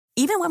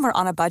Even when we're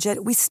on a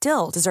budget, we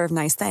still deserve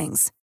nice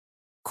things.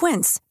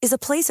 Quince is a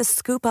place to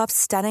scoop up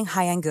stunning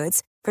high-end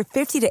goods for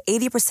 50 to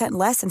 80%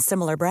 less than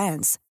similar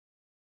brands.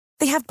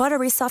 They have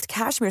buttery soft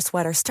cashmere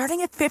sweaters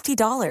starting at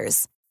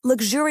 $50,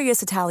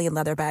 luxurious Italian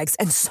leather bags,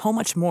 and so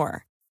much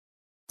more.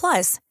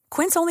 Plus,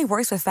 Quince only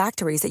works with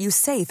factories that use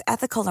safe,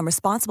 ethical, and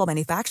responsible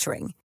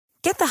manufacturing.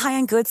 Get the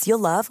high-end goods you'll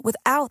love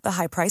without the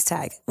high price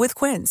tag with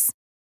Quince.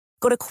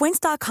 Go to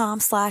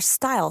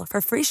quince.com/style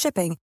for free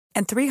shipping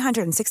and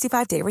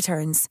 365-day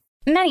returns.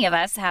 Many of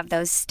us have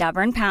those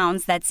stubborn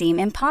pounds that seem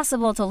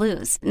impossible to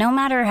lose, no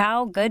matter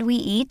how good we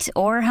eat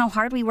or how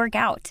hard we work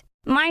out.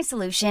 My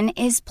solution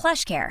is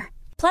PlushCare.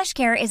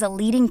 PlushCare is a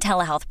leading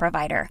telehealth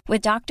provider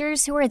with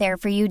doctors who are there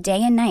for you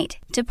day and night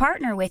to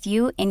partner with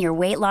you in your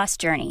weight loss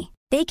journey.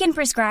 They can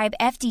prescribe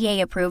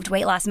FDA-approved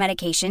weight loss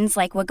medications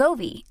like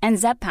Wegovy and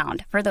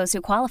Zepbound for those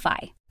who qualify.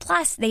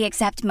 Plus, they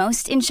accept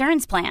most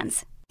insurance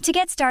plans. To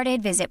get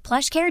started, visit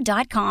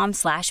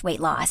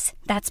plushcare.com/weightloss.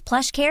 That's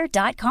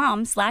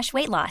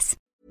plushcare.com/weightloss.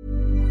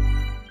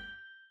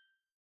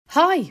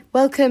 Hi,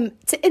 welcome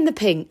to In the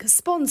Pink,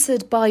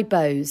 sponsored by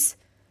Bose.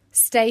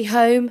 Stay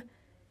home,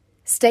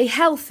 stay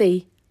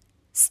healthy,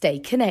 stay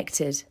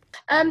connected.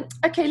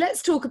 Okay,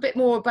 let's talk a bit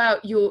more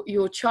about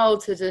your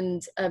childhood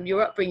and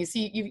your upbringing. So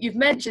you've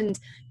mentioned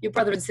your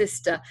brother and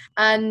sister,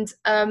 and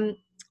I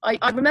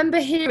remember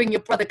hearing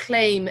your brother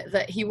claim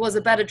that he was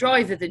a better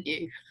driver than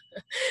you.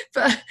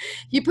 But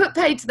you put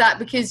paid to that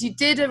because you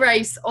did a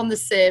race on the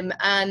sim,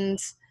 and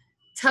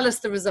tell us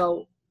the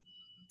result.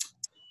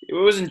 It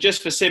wasn't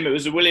just for sim, it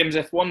was a Williams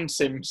F1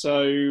 sim.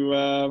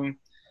 So,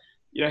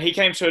 he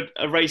came to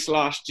a race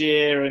last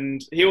year,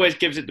 and he always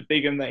gives it the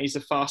big one that he's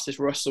the fastest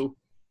Russell.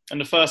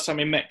 And the first time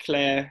he met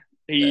Claire,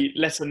 he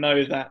let her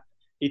know that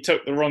he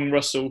took the wrong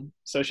Russell.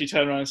 So she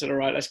turned around and said, all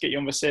right, let's get you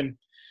on the sim.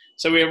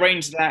 So we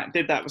arranged that,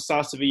 did that at the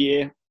start of the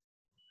year.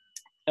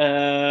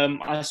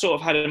 I sort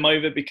of had him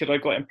over because I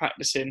got him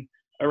practicing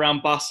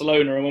around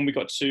Barcelona, and when we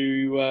got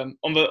to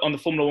on the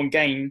Formula One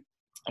game,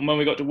 and when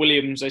we got to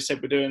Williams, they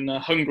said we're doing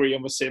Hungary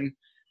on the sim,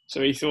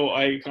 so he thought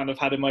I kind of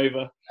had him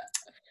over.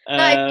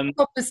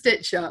 Proper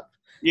stitch up.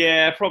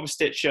 Yeah, proper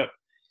stitch up.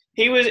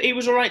 He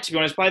was all right, to be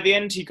honest. By the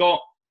end, he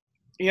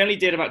only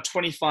did about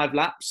 25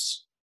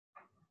 laps.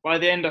 By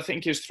the end, I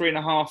think he was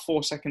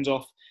 3.5-4 seconds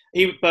off.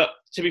 But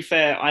to be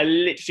fair, I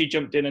literally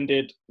jumped in and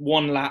did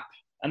one lap,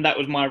 and that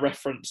was my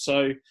reference.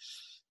 So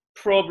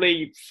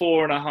probably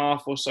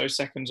 4.5 or so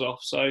seconds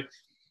off. So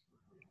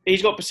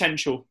he's got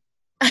potential.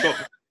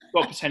 Got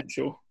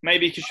potential.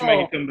 Maybe he should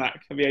make a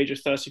comeback at the age of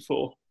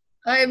 34.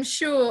 I am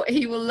sure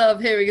he will love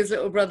hearing his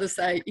little brother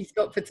say he's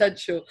got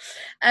potential.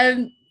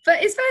 But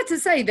it's fair to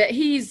say that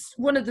he's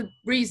one of the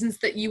reasons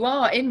that you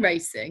are in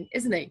racing,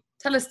 isn't he?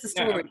 Tell us the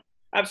story. Yeah,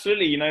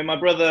 absolutely. My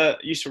brother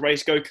used to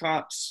race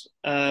go-karts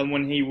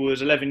when he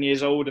was 11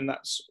 years old, and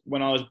that's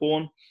when I was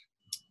born.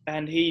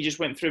 And he just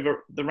went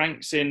through the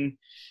ranks in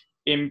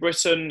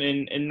Britain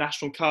in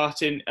national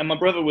karting. And my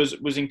brother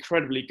was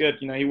incredibly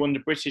good. He won the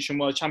British and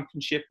World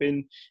Championship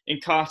in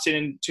karting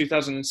in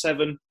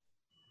 2007.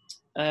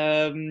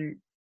 But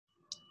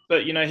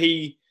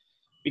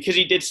because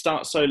he did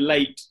start so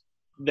late,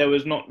 there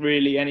was not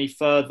really any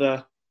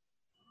further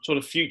sort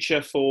of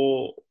future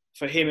for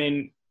him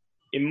in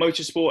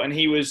motorsport, and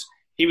he was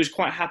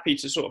quite happy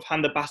to sort of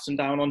hand the baton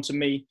down onto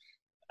me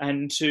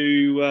and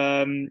to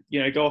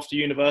go off to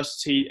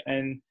university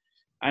and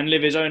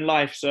live his own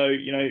life. So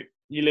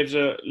he lives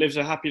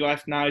a happy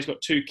life now. He's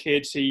got 2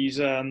 kids. He's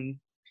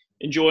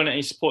enjoying it.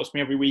 He supports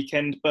me every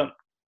weekend. But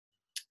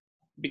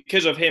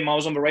because of him, I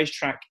was on the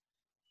racetrack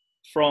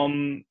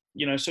from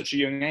such a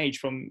young age,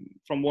 from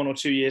 1 or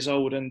 2 years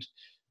old, and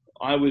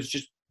I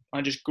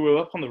just grew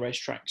up on the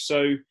racetrack.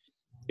 So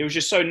it was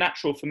just so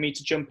natural for me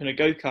to jump in a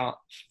go-kart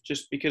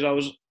just because I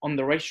was on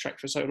the racetrack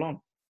for so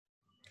long.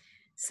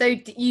 So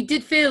you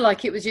did feel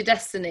like it was your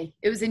destiny.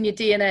 It was in your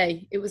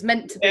DNA. It was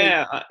meant to be.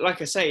 Yeah,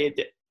 like I say,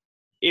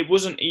 it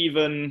wasn't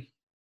even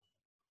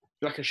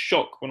like a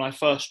shock when I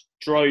first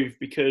drove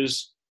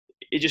because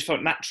it just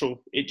felt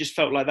natural. It just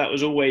felt like that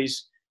was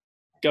always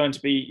going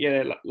to be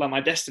like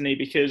my destiny,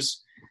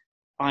 because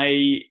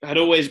I had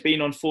always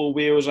been on 4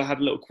 wheels. I had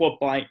a little quad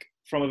bike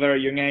from a very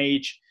young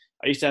age.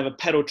 I used to have a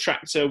pedal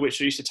tractor, which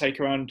I used to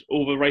take around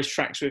all the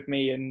racetracks with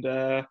me and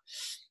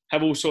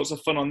have all sorts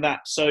of fun on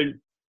that. So,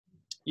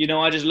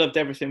 I just loved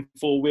everything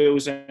 4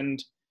 wheels,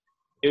 and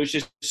it was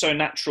just so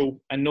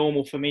natural and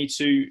normal for me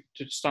to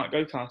start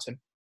go-karting.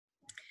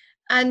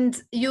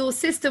 And your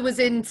sister was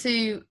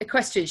into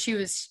equestrian. She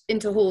was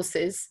into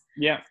horses.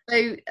 Yeah.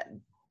 So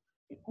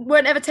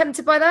weren't ever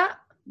tempted by that?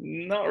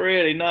 Not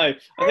really, no. I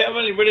think I've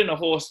only ridden a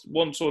horse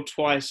once or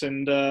twice,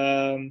 and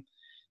it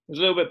was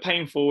a little bit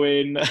painful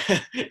in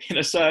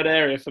a certain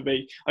area for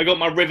me. I got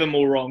my rhythm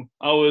all wrong.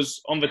 I was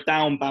on the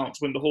down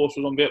bounce when the horse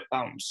was on the up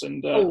bounce,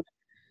 and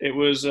it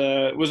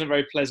wasn't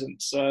very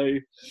pleasant. So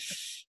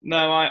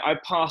no, I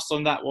passed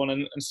on that one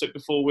and stuck to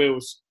 4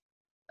 wheels.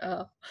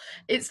 Oh,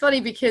 it's funny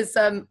because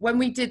when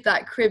we did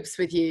that cribs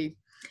with you,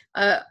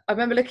 I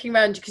remember looking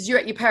around because you're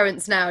at your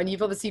parents' now, and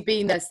you've obviously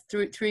been there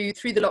through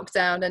the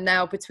lockdown and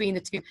now between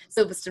the two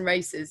Silverstone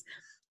races.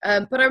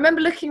 But I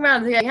remember looking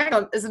around and thinking, hang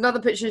on, there's another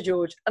picture of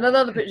George, and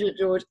another picture of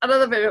George,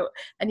 another picture,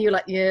 and you're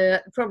like, yeah,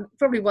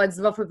 probably winds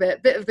them up a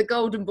bit of the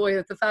golden boy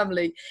of the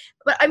family.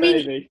 But I mean,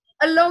 Maybe.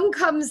 Along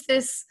comes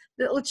this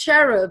little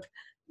cherub,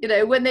 you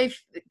know, when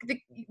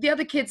the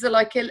other kids are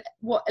like,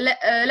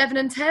 11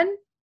 and 10?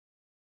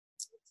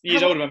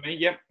 He's older than me,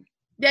 yep.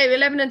 Yeah,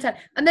 11 and 10.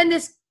 And then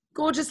this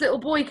gorgeous little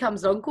boy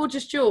comes along,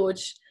 gorgeous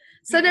George.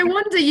 So no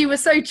wonder you were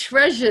so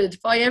treasured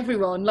by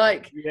everyone.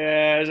 Like,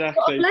 yeah,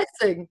 exactly. What a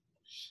blessing.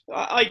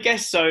 I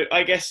guess so.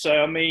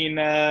 I mean,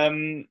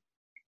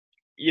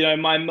 you know,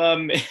 my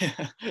mum,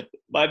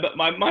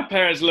 my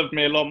parents loved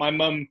me a lot. My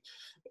mum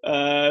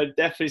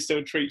definitely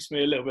still treats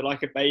me a little bit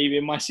like a baby,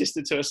 and my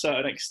sister to a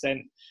certain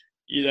extent.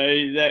 You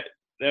know,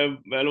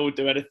 they'll all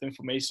do anything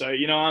for me. So,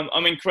 you know,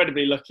 I'm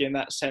incredibly lucky in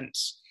that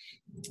sense.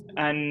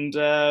 And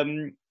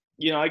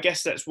you know, I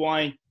guess that's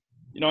why,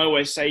 you know, I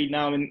always say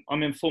now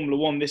I'm in Formula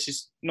One, this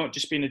is not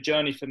just been a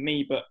journey for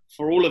me, but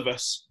for all of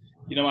us.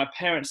 You know, my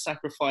parents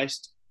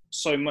sacrificed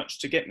so much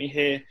to get me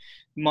here.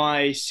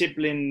 My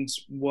siblings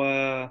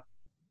were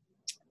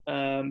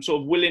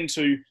sort of willing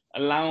to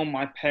allow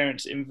my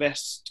parents to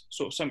invest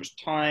sort of so much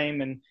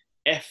time and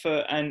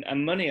effort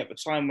and money at the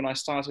time when I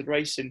started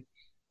racing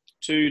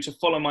to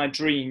follow my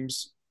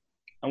dreams.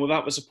 And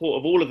without the support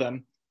of all of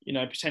them, you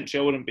know,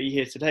 potentially I wouldn't be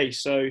here today.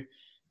 So,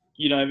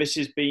 you know, this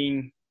has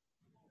been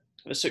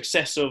the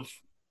success of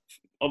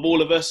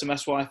all of us, and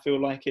that's why I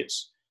feel like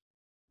it's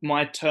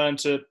my turn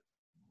to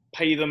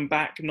pay them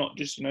back, not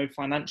just, you know,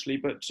 financially,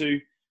 but to,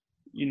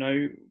 you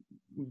know,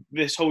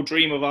 this whole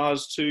dream of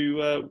ours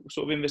to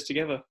sort of invest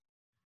together.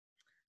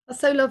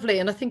 That's so lovely,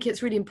 and I think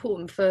it's really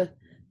important for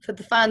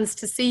the fans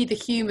to see the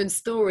human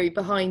story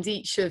behind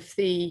each of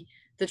the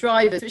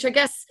drivers, which I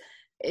guess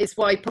is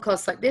why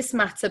podcasts like this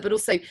matter, but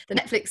also the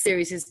Netflix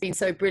series has been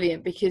so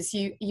brilliant because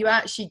you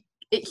actually,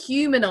 it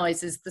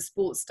humanizes the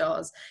sports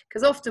stars,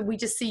 because often we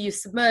just see you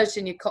submerged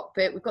in your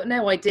cockpit. We've got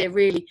no idea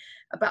really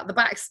about the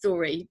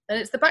backstory, and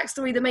it's the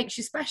backstory that makes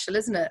you special,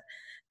 isn't it?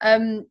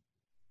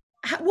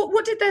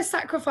 What did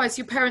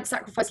your parents'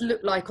 sacrifice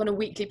look like on a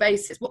weekly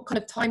basis? What kind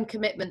of time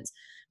commitment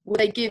were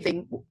they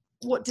giving?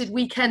 What did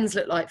weekends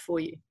look like for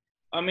you?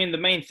 I mean, the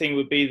main thing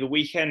would be the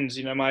weekends.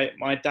 You know,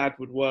 my dad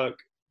would work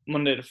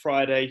Monday to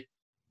Friday,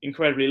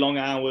 incredibly long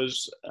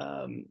hours.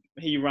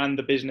 He ran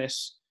the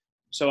business,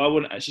 so I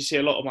wouldn't actually see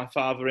a lot of my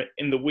father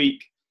in the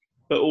week.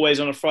 But always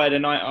on a Friday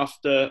night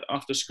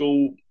after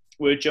school,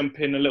 we'd jump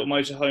in a little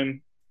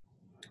motorhome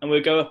and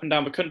we'd go up and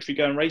down the country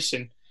going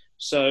racing.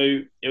 So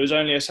it was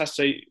only a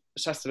Saturday,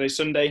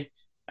 Sunday,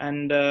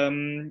 and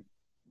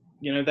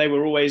you know, they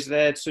were always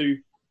there to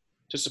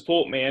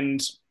support me.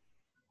 And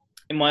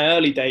in my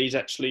early days,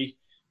 actually,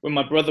 when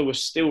my brother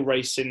was still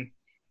racing,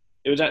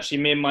 it was actually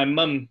me and my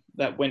mum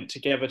that went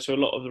together to a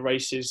lot of the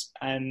races,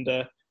 and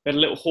we had a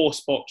little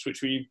horse box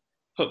which we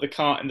put the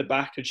cart in the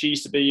back, and she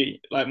used to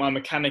be like my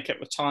mechanic at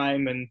the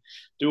time and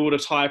do all the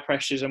tyre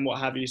pressures and what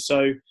have you.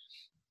 So,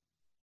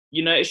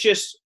 you know, it's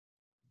just,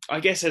 I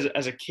guess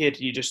as a kid,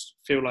 you just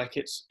feel like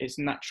it's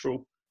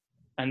natural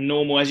and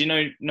normal, as you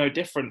know, no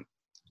different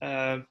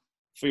for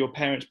your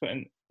parents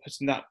putting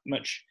that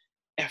much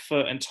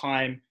effort and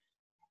time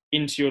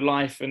into your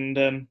life. And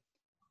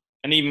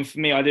even for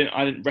me, I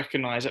didn't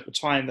recognise at the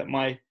time that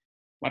my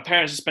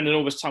parents are spending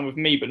all this time with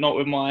me, but not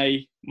with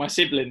my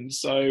siblings.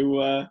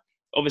 So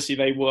obviously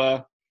they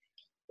were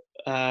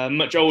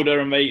much older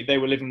and they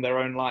were living their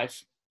own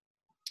life,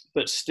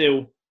 but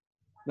still,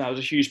 that was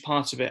a huge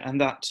part of it. And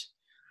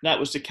that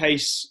was the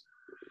case,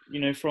 you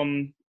know,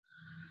 from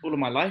all of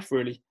my life,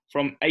 really.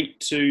 From 8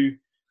 to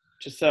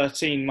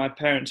 13, my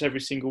parents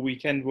every single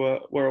weekend were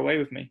away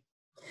with me.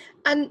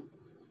 And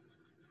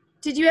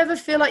did you ever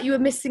feel like you were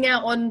missing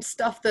out on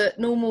stuff that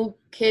normal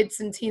kids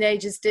and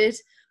teenagers did,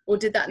 or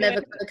did that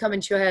never come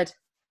into your head?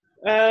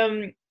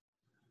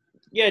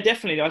 Yeah,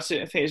 definitely. I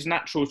think it's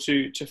natural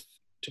to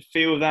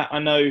feel that. I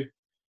know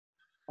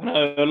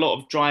a lot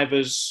of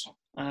drivers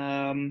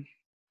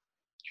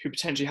who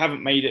potentially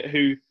haven't made it,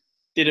 who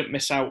didn't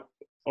miss out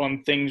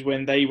on things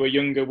when they were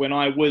younger, when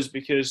I was,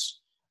 because,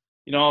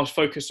 you know, I was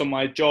focused on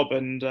my job,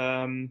 and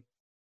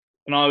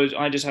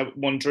I just had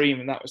one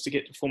dream, and that was to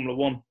get to Formula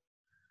One.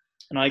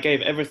 And I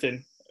gave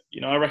everything.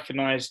 You know, I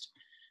recognised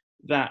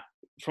that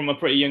from a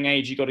pretty young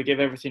age, you've got to give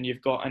everything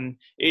you've got. And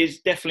it's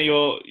definitely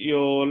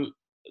your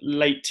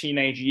late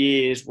teenage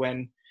years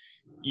when,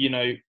 you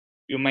know,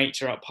 your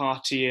mates are out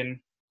partying,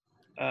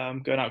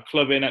 going out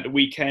clubbing at the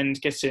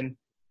weekend, getting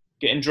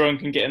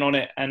drunk and getting on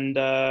it. And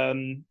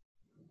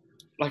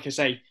like I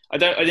say, I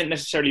didn't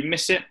necessarily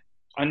miss it.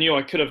 I knew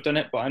I could have done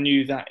it, but I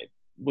knew that it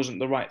wasn't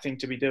the right thing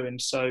to be doing.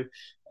 So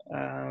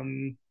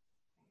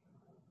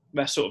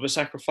that's sort of a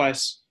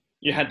sacrifice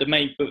you had to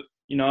make. But,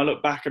 you know, I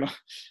look back and I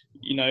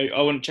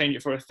wouldn't change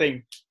it for a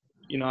thing.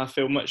 You know, I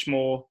feel much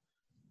more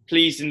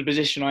pleased in the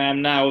position I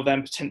am now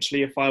than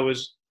potentially if I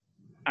was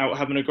out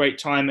having a great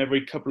time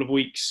every couple of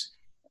weeks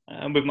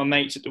with my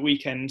mates at the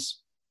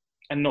weekends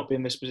and not be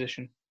in this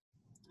position.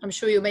 I'm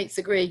sure your mates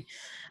agree.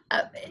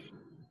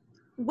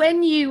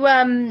 When you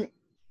were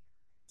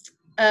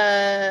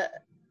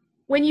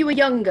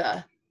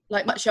younger,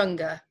 like much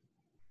younger,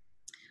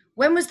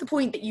 when was the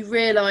point that you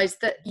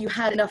realised that you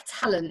had enough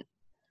talent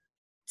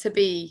to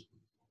be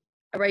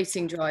a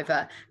racing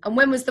driver? And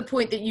when was the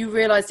point that you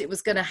realised it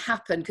was going to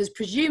happen? Because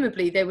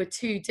presumably there were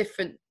two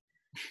different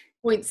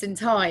points in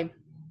time,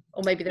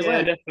 or maybe there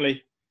weren't. Yeah,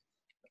 definitely.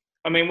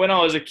 I mean, when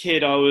I was a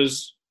kid, I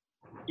was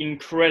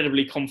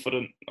incredibly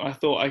confident. I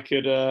thought I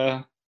could,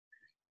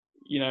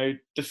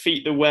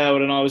 defeat the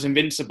world, and I was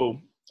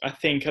invincible. I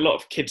think a lot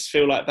of kids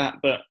feel like that,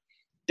 but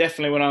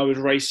definitely when I was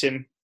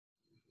racing,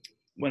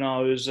 when I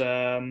was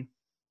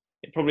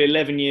probably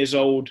 11 years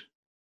old,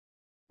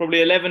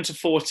 probably 11 to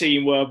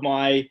 14 were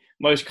my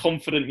most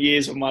confident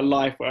years of my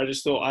life, where I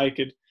just thought I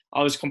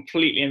was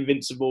completely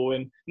invincible,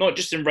 and not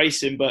just in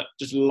racing, but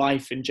just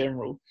life in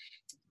general.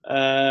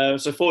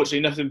 So fortunately,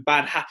 nothing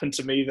bad happened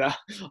to me that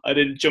I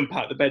didn't jump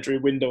out the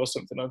bedroom window or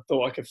something. I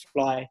thought I could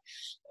fly.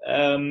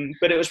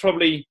 But it was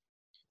probably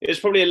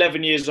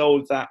 11 years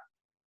old that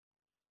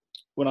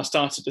when I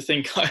started to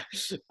think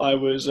I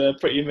was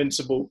pretty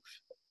invincible,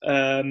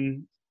 that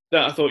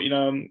I thought,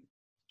 I'm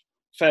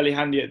fairly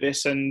handy at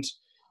this, and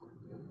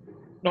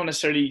not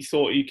necessarily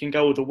thought you can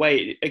go all the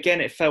way.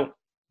 Again, it felt,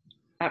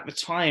 at the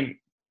time,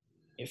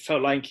 it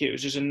felt like it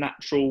was just a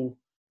natural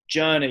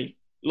journey,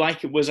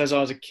 like it was as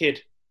I was a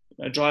kid,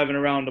 driving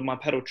around on my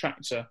pedal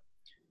tractor.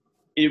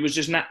 It was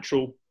just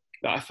natural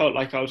that I felt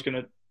like I was going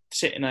to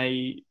sit in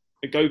a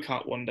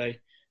go-kart one day.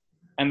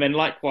 And then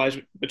likewise,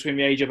 between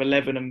the age of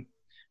 11 and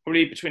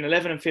probably between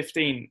 11 and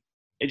 15,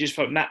 it just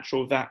felt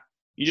natural that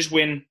you just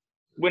win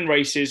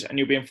races and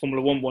you'll be in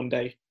Formula One one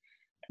day.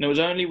 And it was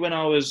only when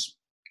I was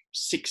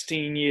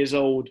 16 years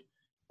old,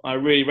 I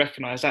really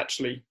recognised,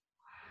 actually,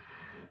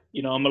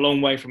 I'm a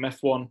long way from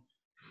F1.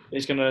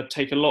 It's going to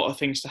take a lot of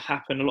things to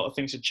happen, a lot of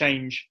things to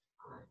change.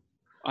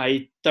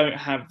 I don't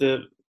have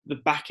the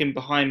backing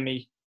behind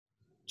me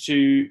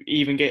to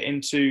even get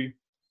into,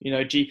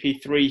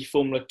 GP3,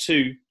 Formula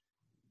 2,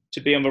 to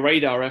be on the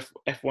radar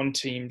F1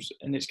 teams.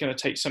 And it's going to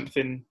take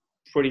something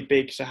pretty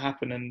big to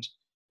happen. And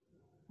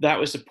that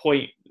was the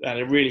point that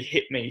it really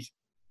hit me.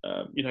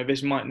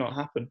 This might not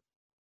happen.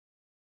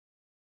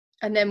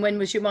 And then when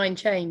was your mind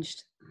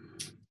changed?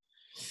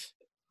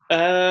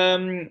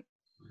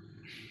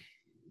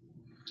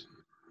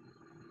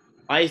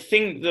 I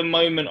think the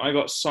moment I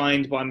got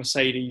signed by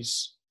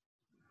Mercedes,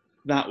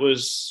 that'll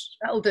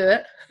do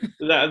it.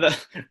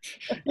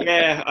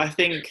 Yeah, I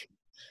think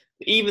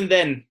even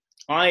then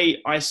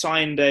I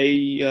signed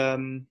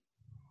an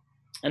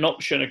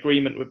option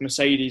agreement with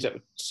Mercedes at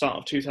the start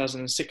of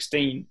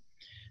 2016,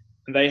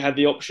 and they had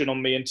the option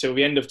on me until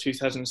the end of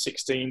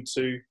 2016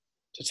 to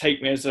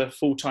take me as a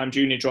full-time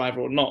junior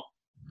driver or not.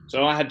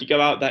 So I had to go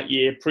out that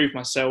year, prove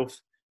myself.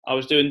 I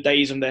was doing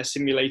days on their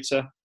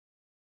simulator.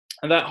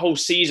 And that whole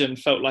season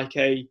felt like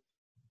a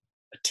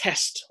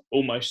test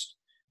almost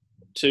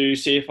to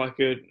see if I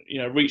could,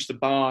 reach the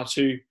bar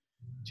to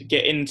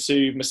get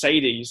into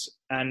Mercedes.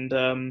 And,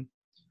 I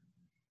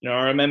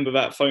remember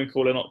that phone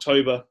call in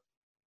October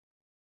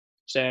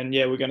saying,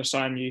 yeah, we're going to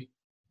sign you.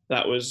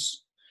 That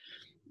was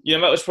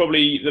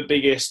probably the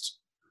biggest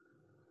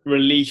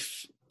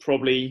relief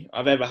probably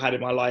I've ever had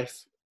in my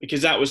life,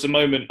 because that was the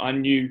moment I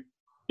knew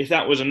if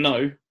that was a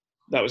no,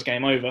 that was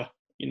game over.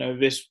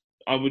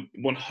 I would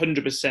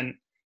 100%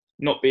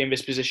 not be in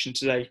this position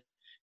today.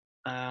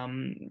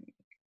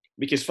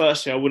 Because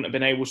firstly, I wouldn't have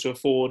been able to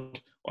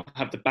afford or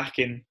have the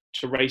backing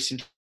to race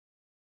in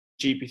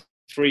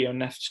GP3 on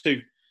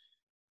F2.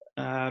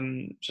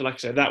 So like I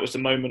said, that was the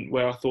moment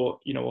where I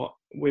thought, you know what,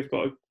 we've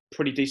got a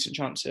pretty decent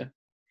chance here.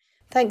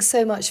 Thanks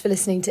so much for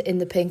listening to In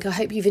the Pink. I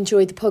hope you've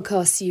enjoyed the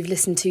podcast you've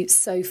listened to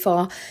so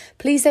far.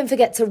 Please don't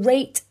forget to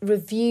rate,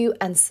 review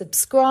and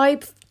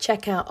subscribe.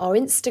 Check out our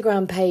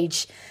Instagram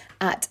page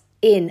at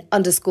in_the_pink.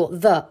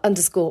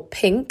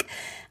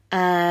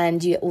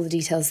 And you get all the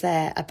details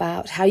there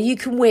about how you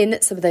can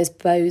win some of those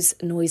Bose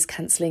noise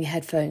cancelling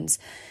headphones.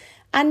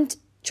 And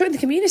join the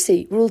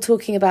community. We're all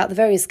talking about the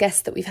various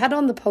guests that we've had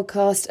on the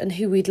podcast and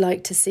who we'd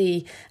like to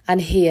see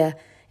and hear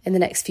in the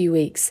next few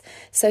weeks.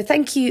 So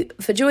thank you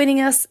for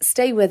joining us.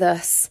 Stay with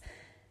us.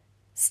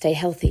 Stay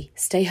healthy,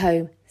 stay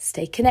home,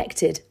 stay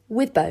connected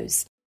with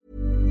Bose.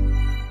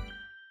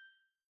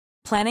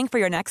 Planning for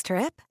your next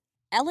trip?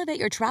 Elevate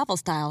your travel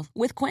style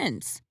with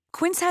Quince.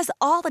 Quince has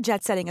all the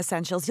jet-setting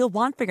essentials you'll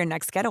want for your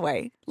next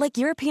getaway, like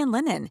European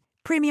linen,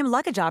 premium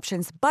luggage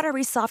options,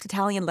 buttery soft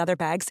Italian leather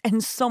bags,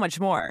 and so much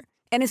more.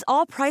 And is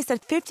all priced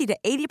at 50 to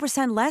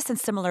 80% less than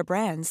similar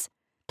brands.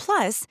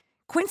 Plus,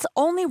 Quince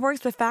only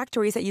works with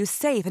factories that use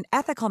safe and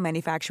ethical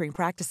manufacturing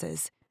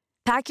practices.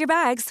 Pack your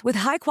bags with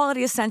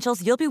high-quality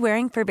essentials you'll be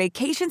wearing for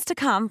vacations to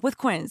come with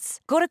Quince.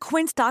 Go to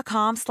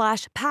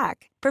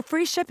quince.com/pack for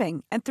free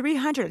shipping and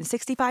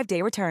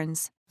 365-day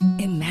returns.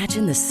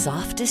 Imagine the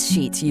softest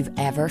sheets you've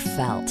ever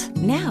felt.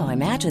 Now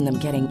imagine them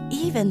getting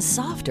even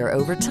softer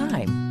over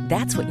time.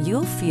 That's what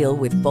you'll feel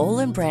with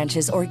Boll &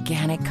 Branch's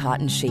organic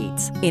cotton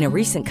sheets. In a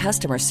recent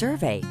customer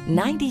survey,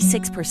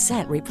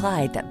 96%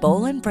 replied that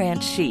Boll &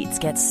 Branch sheets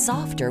get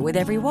softer with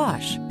every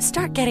wash.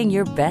 Start getting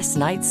your best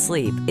night's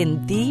sleep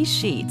in these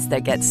sheets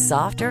that get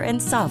softer and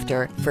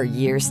softer for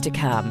years to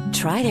come.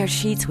 Try their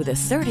sheets with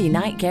a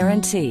 30-night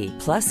guarantee.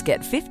 Plus, get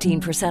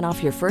 15%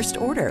 off your first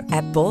order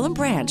at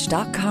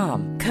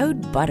bollandbranch.com.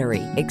 Code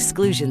BUTTERY.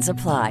 Exclusions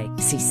apply.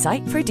 See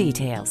site for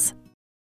details.